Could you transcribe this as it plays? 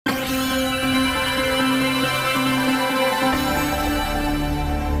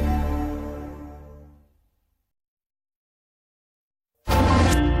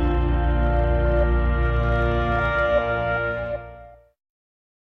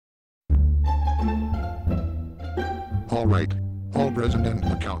All right. All present and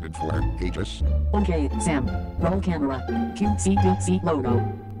accounted for. Aegis. Okay, Sam. Roll camera. Cue CBC logo.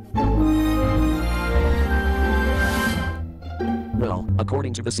 Well,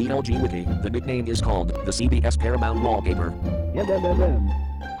 according to the CLG Wiki, the nickname is called the CBS Paramount Wallpaper.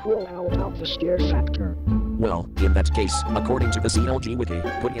 Pull out the scare factor. Well, in that case, according to the CLG Wiki,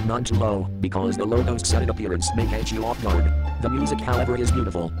 put in none too low, because the logo's sudden appearance may catch you off guard. The music, however, is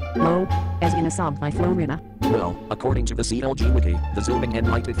beautiful. Low, as in a song by Florina. Well, according to the CLG Wiki, the zooming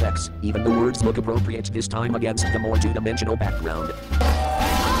and light effects, even the words look appropriate this time against the more two-dimensional background.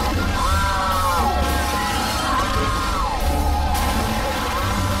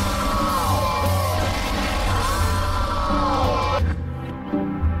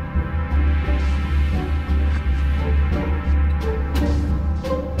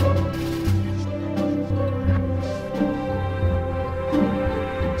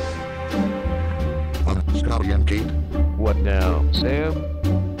 Scotty and Kate. What now, Sam?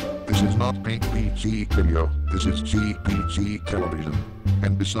 This is not BBC video. This is CBC Television.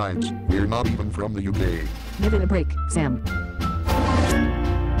 And besides, we're not even from the UK. Give it a break, Sam.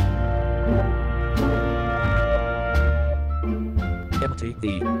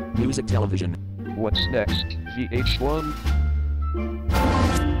 MTV. Music television. What's next, VH1?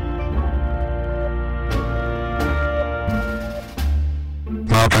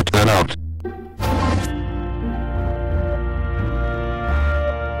 I'll cut that out.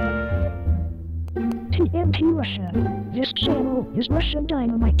 TNT Russia. This channel is Russian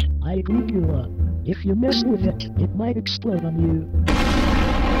dynamite. I agree, Gula. If you mess with it, it might explode on you.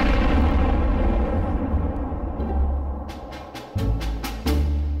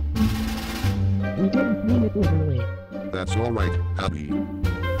 We didn't mean it literally. That's all right, Abby.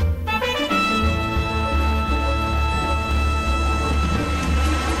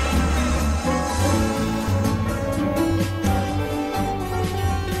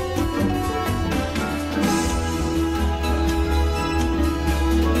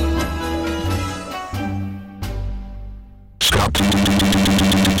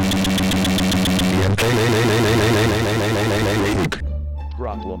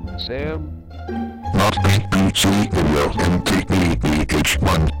 Problem, Sam? Not BBC video and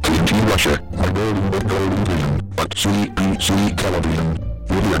VH1 TNT Russia. My golden vision, but CBC Television.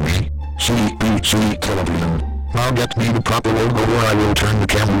 You hear me? CBC Television. Now get me the proper logo or I will turn the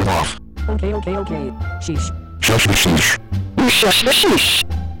camera off. Okay. Sheesh. Shush sheesh. Shush the sheesh.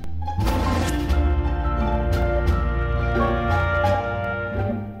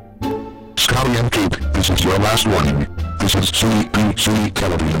 Scotty and Kate, this is your last warning. This is CBC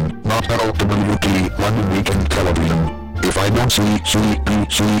Television, not LWT London Weekend Television. If I don't see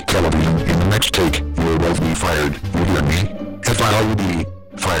CBC Television in the next take, you'll both be fired. You hear me? F-I-R-E-D.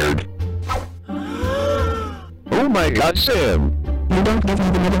 Fired. Oh my god, Sam! You don't give me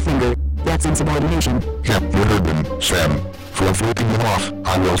the middle finger. That's insubordination. Yep, you heard them, Sam. For flipping them off,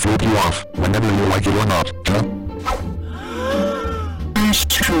 I will flip you off, whenever you like it or not, huh?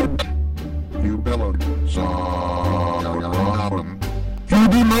 You bellowed. You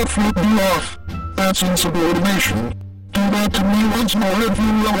do not flip me off. That's insubordination. Do that to me once more and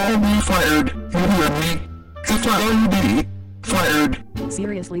you will all be fired. You hear me? F-I-R-E-D. Fired.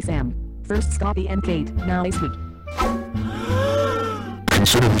 Seriously, Sam. First Scotty and Kate, now a sweet.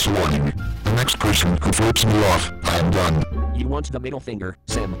 Consider this a warning. The next person who flips me off, I am done. You want the middle finger,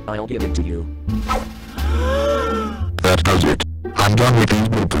 Sam? I'll give it to you. That does it. I'm done with these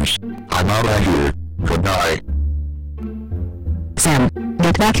bloopers. I'm out of here. Goodbye. Sam,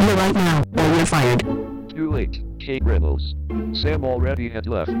 get back here right now, or you're fired. Too late, Kate Reynolds. Sam already had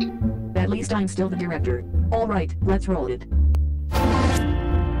left. At least I'm still the director. Alright, let's roll it.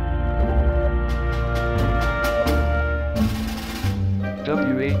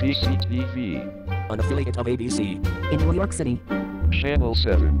 WABC-TV. An affiliate of ABC. In New York City. Channel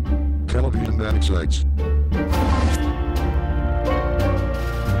 7. Television that excites.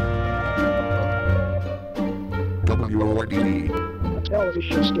 WOR-TV. A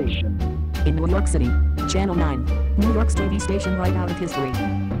television station. In New York City. Channel 9. New York's TV station right out of history.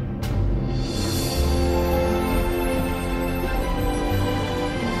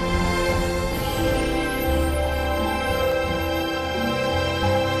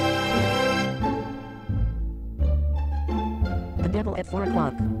 The Devil at 4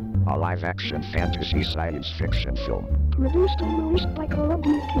 o'clock. A live-action fantasy science fiction film. Produced and released by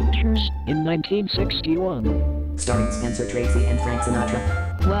Columbia Pictures in 1961. Starring Spencer Tracy and Frank Sinatra.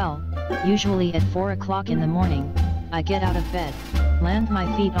 Well, usually at 4 o'clock in the morning, I get out of bed, land my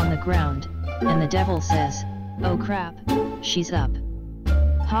feet on the ground, and the devil says, "Oh crap, she's up."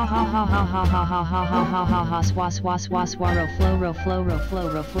 Ha ha ha ha ha ha ha ha ha ha ha ha swa swa swa swa ro flow ro flow ro flow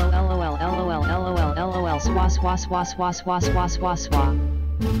ro flow lol lol lol lol swa swa swa swa swa swa swa swa.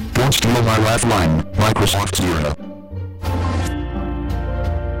 Don't steal my laugh line, Microsoft Zero.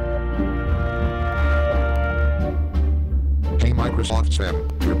 Hey Microsoft Sam,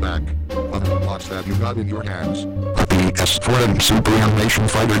 you're back. What's that you got in your hands? A PS4 and Super Animation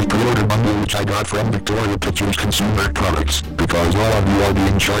Fighter pre-order bundle which I got from Victoria Pictures Consumer Products, because all of you are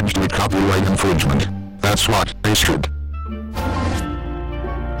being charged with copyright infringement. That's what they should.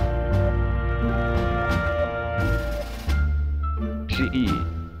 GE.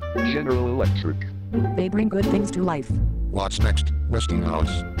 General Electric. They bring good things to life. What's next,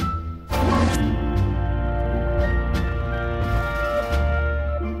 Westinghouse?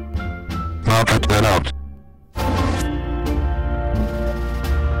 I'll cut that out.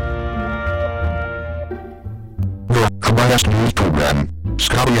 A biased news program.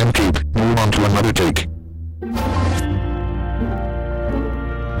 Scotty and Kate, move on to another take.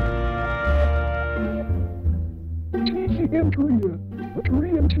 TV in Korea. The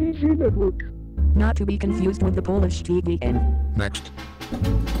Korean TV network. Not to be confused with the Polish TVN. Next.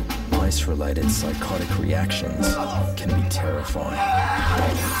 Ice-related psychotic reactions can be terrifying.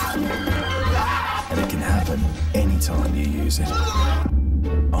 And it can happen anytime you use it.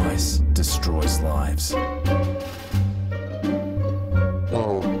 Ice destroys lives.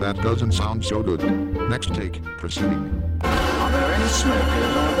 Oh, that doesn't sound so good. Next take, proceeding. Are there any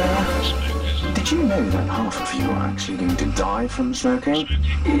smokers out there? Did you know that half of you are actually going to die from smoking?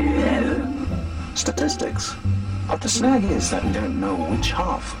 Statistics. But the snag is that we don't know which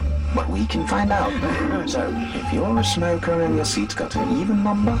half. But we can find out. So, if you're a smoker and your seat's got an even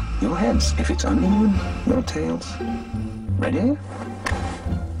number, your heads. If it's uneven, your tails. Ready?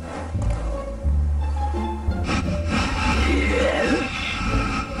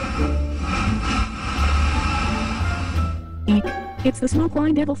 Eek. It's the smoke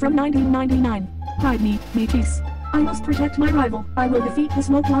line devil from 1999. Hide me, Matees. I must protect my rival. I will defeat the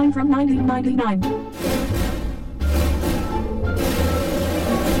smoke line from 1999.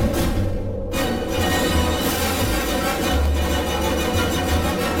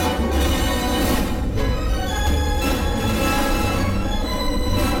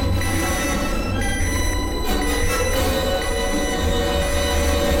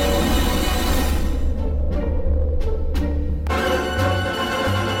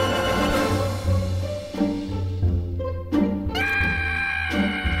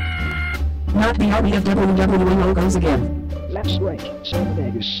 Not the army of WWE logos again. That's right, San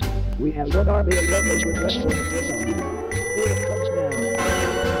Vegas. We have one army of logos with wrestling. Here it comes now.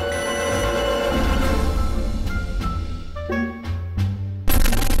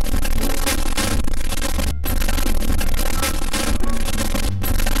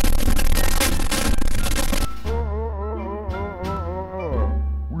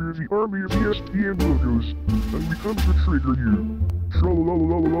 We're the army of ESPN logos, and we come to trigger you.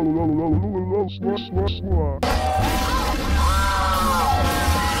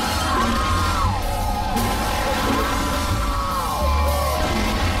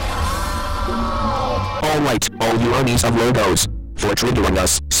 Alright, all you armies of logos. For triggering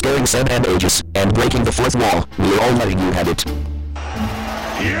us, scaring Sam and Aegis, and breaking the fourth wall, we're all letting you have it.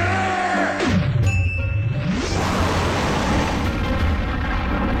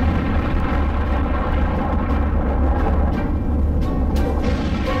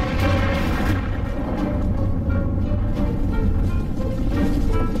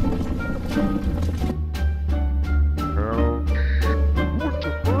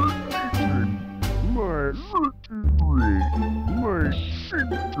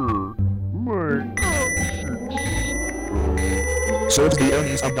 Serves the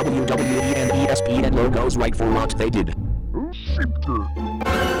earnings of WWE and ESPN logos right for what they did.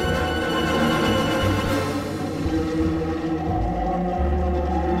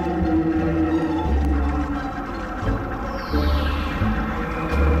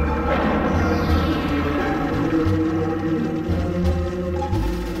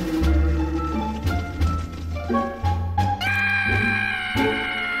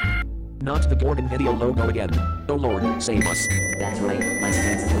 Not the Gordon video logo again. Oh Lord, save us. That's right, my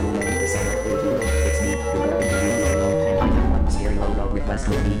friends. It's me, the Gordon video logo, and I have one scary logo request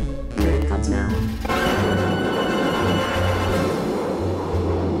with me. Here it comes now.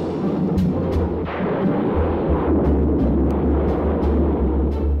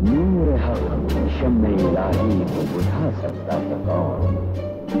 नूर हक़ शम्मे इलाही को बुझा सकता है कौन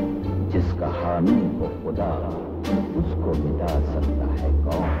जिसका हामी वो खुदा उसको मिटा सकता है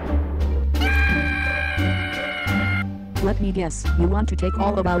कौन Let me guess, you want to take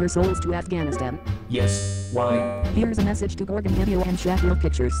all of our souls to Afghanistan? Yes, why? Here's a message to Gorgon Video and Sheffield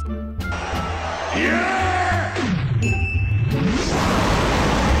Pictures.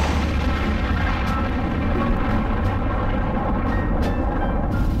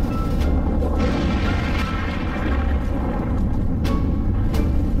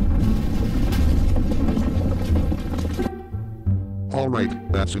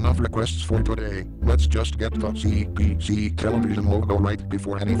 Alright, that's enough requests for today. Let's just get the CBC Television logo right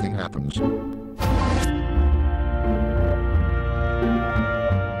before anything happens.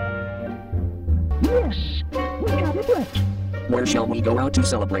 Yes, we got it right. Where shall we go out to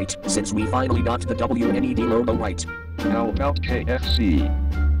celebrate, since we finally got the WNED logo right? How about KFC?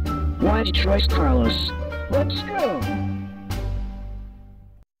 Wise choice, Carlos. Let's go.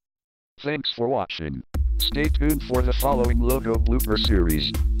 Thanks for watching. Stay tuned for the following logo blooper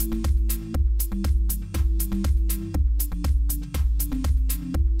series.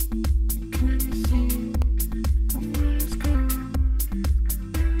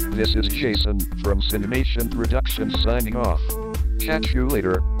 This is Jason from Cinemation Productions signing off. Catch you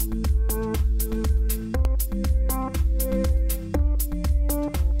later.